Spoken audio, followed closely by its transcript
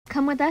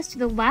Come with us to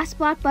the last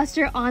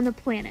Blockbuster on the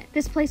planet.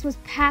 This place was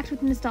packed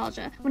with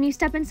nostalgia. When you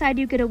step inside,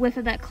 you get a whiff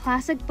of that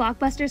classic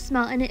Blockbuster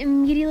smell, and it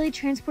immediately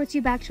transports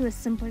you back to a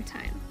simpler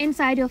time.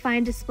 Inside, you'll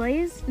find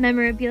displays,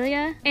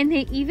 memorabilia, and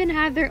they even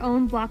have their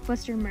own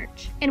Blockbuster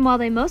merch. And while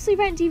they mostly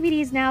rent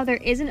DVDs now, there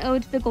is an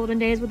ode to the golden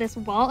days with this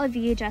wall of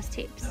VHS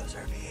tapes. Those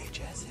are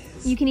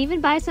VHSs. You can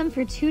even buy some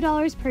for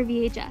 $2 per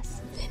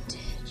VHS.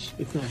 Vintage.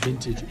 It's not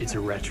vintage, it's a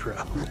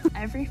retro.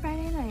 Every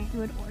Friday night,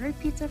 we would order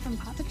pizza from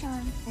Papa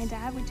John's. My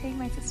dad would take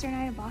my sister and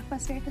I to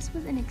Blockbuster. This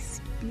was an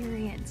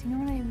experience, you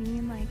know what I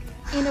mean? Like,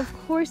 and of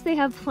course, they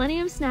have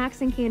plenty of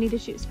snacks and candy to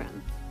choose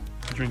from.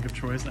 Drink of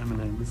choice,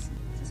 M&M's.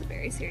 this is a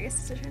very serious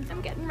decision.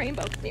 I'm getting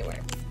rainbow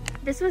anywhere.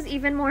 This was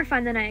even more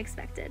fun than I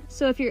expected.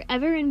 So if you're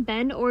ever in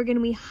Bend,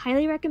 Oregon, we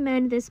highly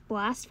recommend this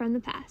blast from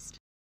the past.